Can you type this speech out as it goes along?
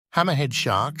Hammerhead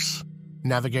sharks,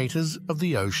 navigators of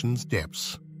the ocean's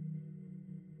depths.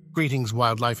 Greetings,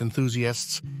 wildlife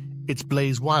enthusiasts. It's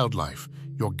Blaze Wildlife,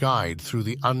 your guide through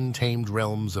the untamed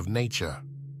realms of nature.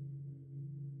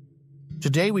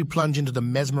 Today we plunge into the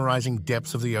mesmerizing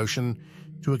depths of the ocean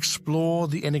to explore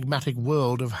the enigmatic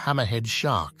world of hammerhead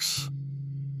sharks.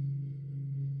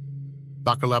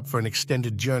 Buckle up for an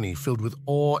extended journey filled with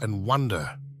awe and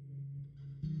wonder.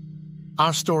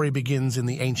 Our story begins in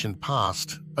the ancient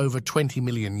past, over 20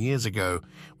 million years ago,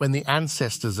 when the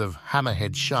ancestors of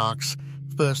hammerhead sharks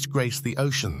first graced the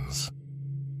oceans.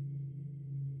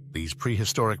 These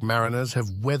prehistoric mariners have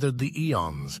weathered the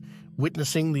eons,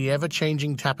 witnessing the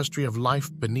ever-changing tapestry of life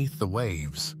beneath the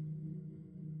waves.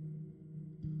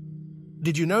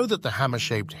 Did you know that the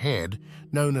hammer-shaped head,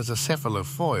 known as a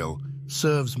cephalofoil,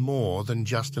 serves more than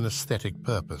just an aesthetic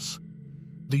purpose?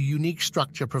 The unique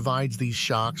structure provides these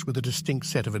sharks with a distinct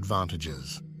set of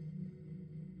advantages.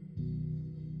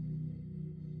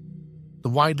 The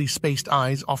widely spaced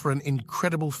eyes offer an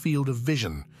incredible field of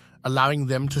vision, allowing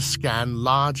them to scan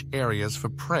large areas for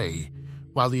prey,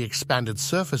 while the expanded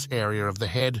surface area of the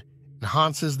head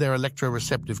enhances their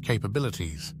electroreceptive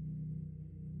capabilities.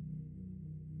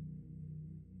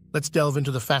 Let's delve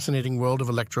into the fascinating world of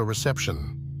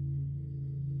electroreception.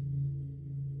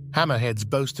 Hammerheads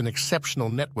boast an exceptional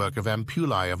network of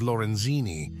ampullae of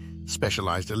Lorenzini,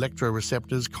 specialized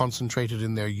electroreceptors concentrated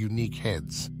in their unique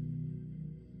heads.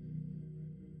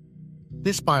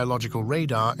 This biological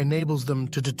radar enables them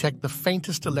to detect the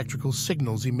faintest electrical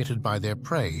signals emitted by their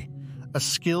prey, a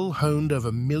skill honed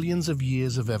over millions of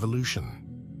years of evolution.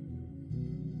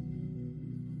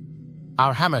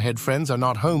 Our hammerhead friends are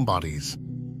not homebodies.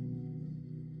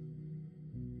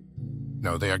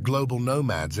 No, they are global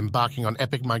nomads embarking on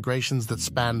epic migrations that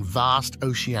span vast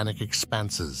oceanic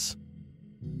expanses.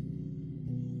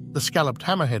 The scalloped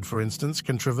hammerhead, for instance,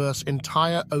 can traverse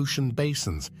entire ocean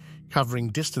basins, covering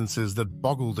distances that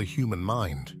boggle the human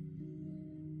mind.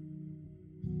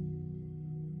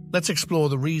 Let's explore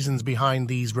the reasons behind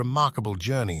these remarkable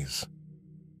journeys.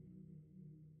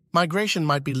 Migration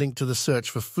might be linked to the search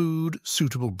for food,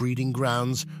 suitable breeding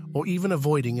grounds, or even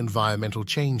avoiding environmental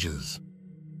changes.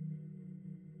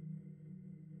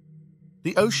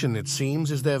 The ocean, it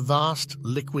seems, is their vast,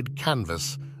 liquid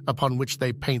canvas upon which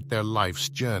they paint their life's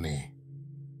journey.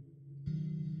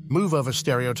 Move over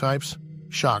stereotypes.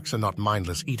 Sharks are not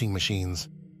mindless eating machines.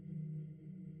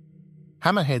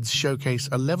 Hammerheads showcase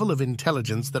a level of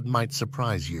intelligence that might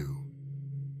surprise you.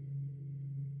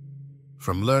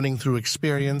 From learning through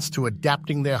experience to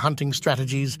adapting their hunting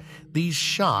strategies, these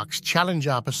sharks challenge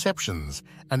our perceptions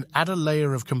and add a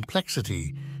layer of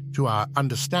complexity to our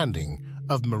understanding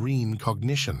of marine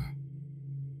cognition.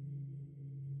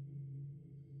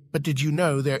 But did you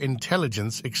know their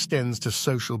intelligence extends to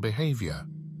social behavior?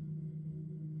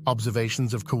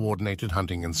 Observations of coordinated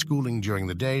hunting and schooling during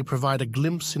the day provide a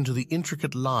glimpse into the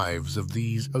intricate lives of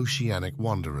these oceanic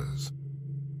wanderers.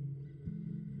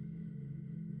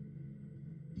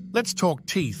 Let's talk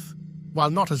teeth.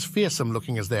 While not as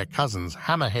fearsome-looking as their cousins,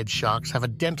 hammerhead sharks have a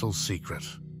dental secret.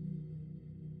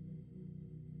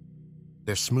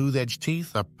 Their smooth-edged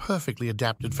teeth are perfectly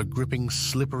adapted for gripping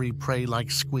slippery prey like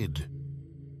squid.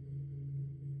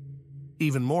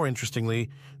 Even more interestingly,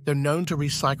 they're known to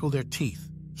recycle their teeth,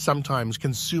 sometimes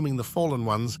consuming the fallen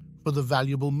ones for the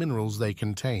valuable minerals they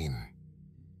contain.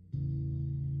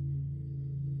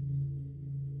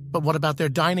 But what about their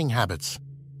dining habits?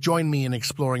 Join me in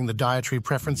exploring the dietary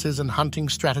preferences and hunting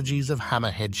strategies of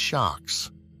hammerhead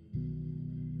sharks.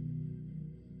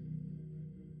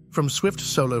 From swift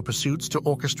solo pursuits to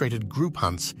orchestrated group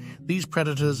hunts, these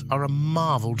predators are a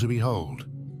marvel to behold.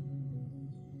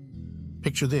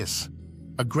 Picture this: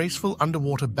 a graceful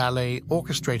underwater ballet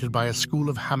orchestrated by a school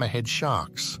of hammerhead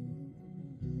sharks.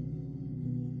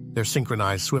 Their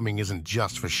synchronized swimming isn't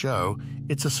just for show,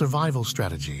 it's a survival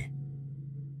strategy.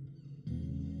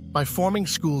 By forming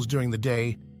schools during the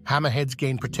day, hammerheads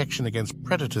gain protection against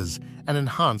predators and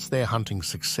enhance their hunting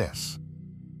success.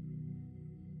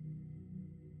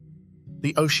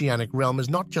 The oceanic realm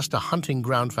is not just a hunting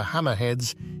ground for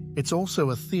hammerheads, it's also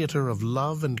a theater of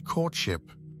love and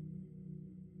courtship.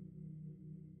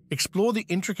 Explore the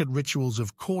intricate rituals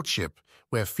of courtship,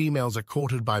 where females are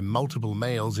courted by multiple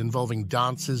males involving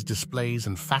dances, displays,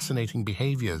 and fascinating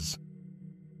behaviors.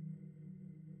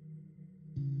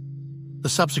 The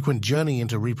subsequent journey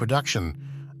into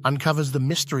reproduction uncovers the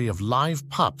mystery of live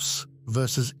pups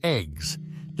versus eggs,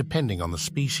 depending on the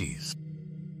species.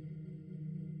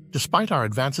 Despite our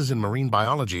advances in marine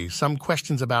biology, some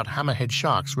questions about hammerhead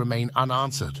sharks remain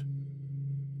unanswered.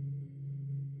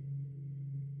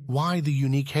 Why the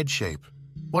unique head shape?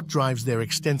 What drives their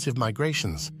extensive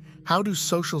migrations? How do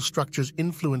social structures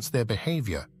influence their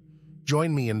behavior?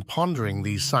 Join me in pondering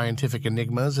these scientific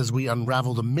enigmas as we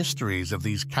unravel the mysteries of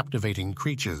these captivating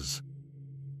creatures.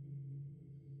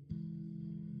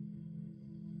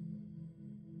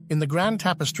 In the grand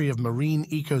tapestry of marine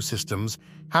ecosystems,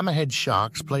 hammerhead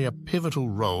sharks play a pivotal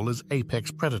role as apex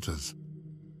predators.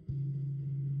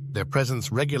 Their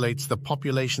presence regulates the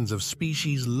populations of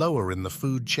species lower in the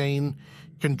food chain,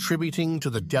 contributing to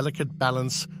the delicate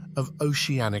balance of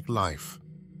oceanic life.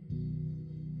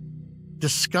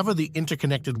 Discover the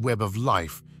interconnected web of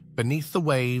life beneath the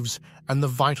waves and the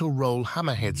vital role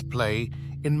hammerheads play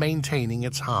in maintaining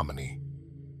its harmony.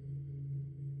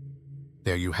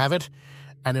 There you have it,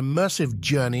 an immersive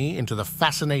journey into the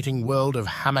fascinating world of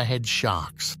hammerhead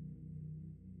sharks.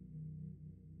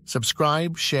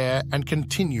 Subscribe, share, and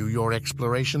continue your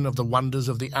exploration of the wonders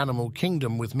of the animal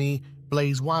kingdom with me,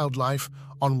 Blaze Wildlife,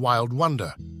 on Wild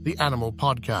Wonder, the Animal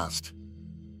Podcast.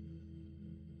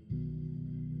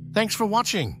 Thanks for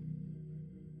watching.